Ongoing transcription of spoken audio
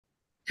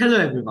Hello,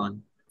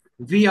 everyone.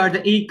 We are the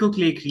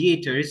EcoClay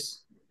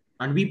creators,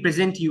 and we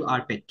present you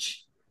our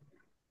pitch.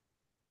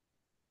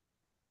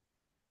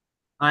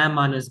 I am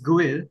Manas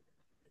Goel.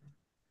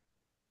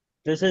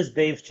 This is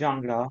Dave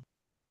Jangra.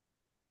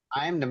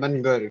 I am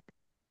Naman Garg.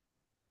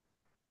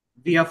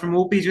 We are from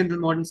OP Jindal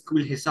Modern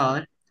School,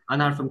 Hisar,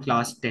 and are from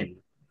class 10.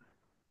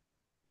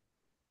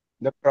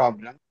 The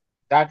problem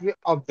that we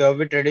observe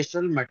with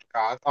traditional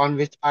matkas on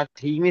which our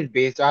theme is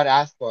based are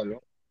as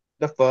follows.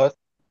 The first,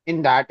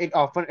 in that it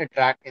often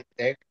attracts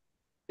insects.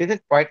 This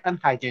is quite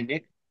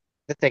unhygienic.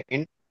 The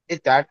second is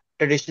that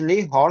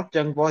traditionally horse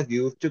dung was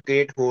used to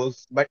create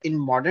holes, but in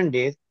modern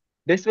days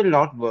this will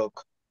not work.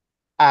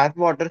 As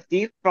water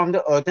seeps from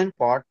the earthen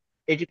pot,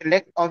 it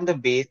collects on the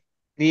base,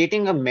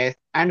 creating a mess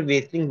and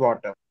wasting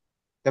water.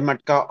 The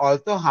matka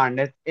also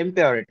harnesses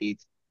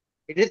impurities.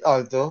 It is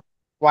also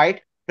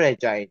quite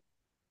fragile.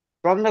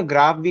 From the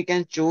graph we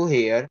can show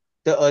here,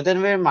 the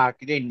earthenware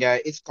market in India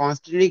is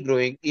constantly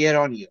growing year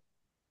on year.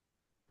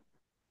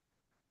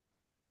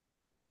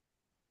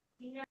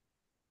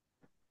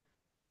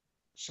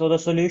 So the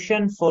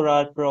solution for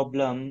our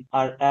problem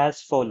are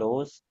as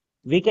follows.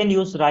 We can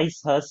use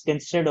rice husk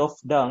instead of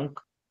dung,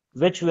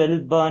 which will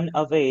burn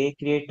away,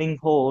 creating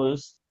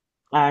holes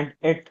and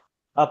it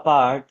a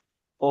part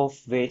of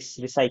waste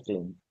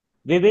recycling.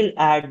 We will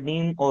add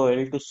neem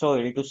oil to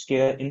soil to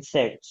scare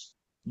insects.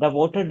 The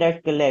water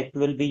that collect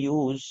will be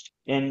used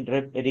in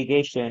drip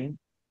irrigation.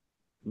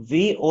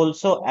 We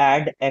also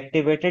add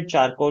activated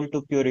charcoal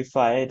to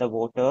purify the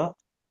water.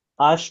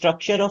 Our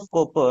structure of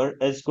copper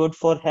is good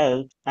for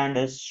health and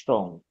is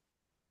strong.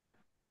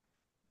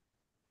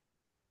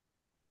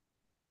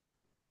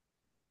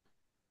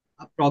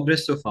 Our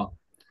progress so far.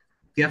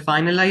 We have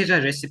finalized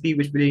a recipe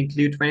which will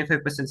include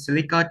 25%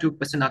 silica,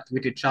 2%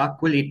 activated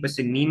charcoal,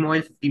 8% neem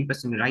oil,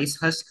 15% rice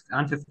husk,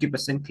 and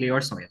 50% clay or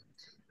soil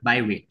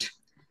by weight.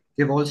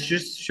 We have also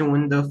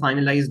shown the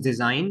finalized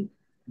design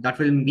that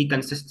will be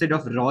consisted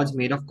of rods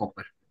made of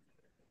copper.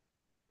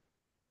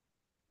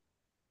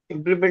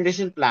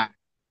 Implementation plan.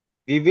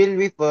 We will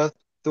be first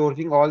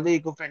sourcing all the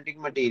eco-friendly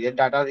material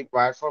that are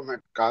required for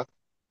Metcalf.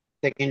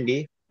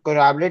 Secondly,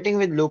 collaborating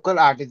with local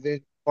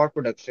artisans for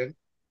production.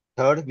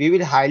 Third, we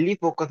will highly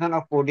focus on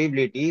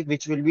affordability,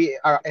 which will be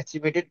our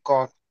estimated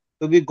cost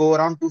to be go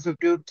around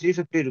 250 to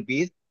 350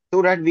 rupees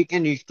so that we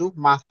can reach to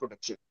mass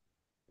production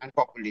and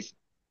population.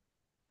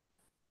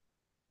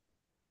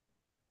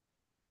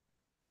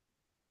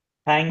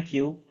 Thank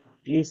you.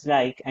 Please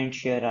like and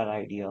share our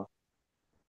idea.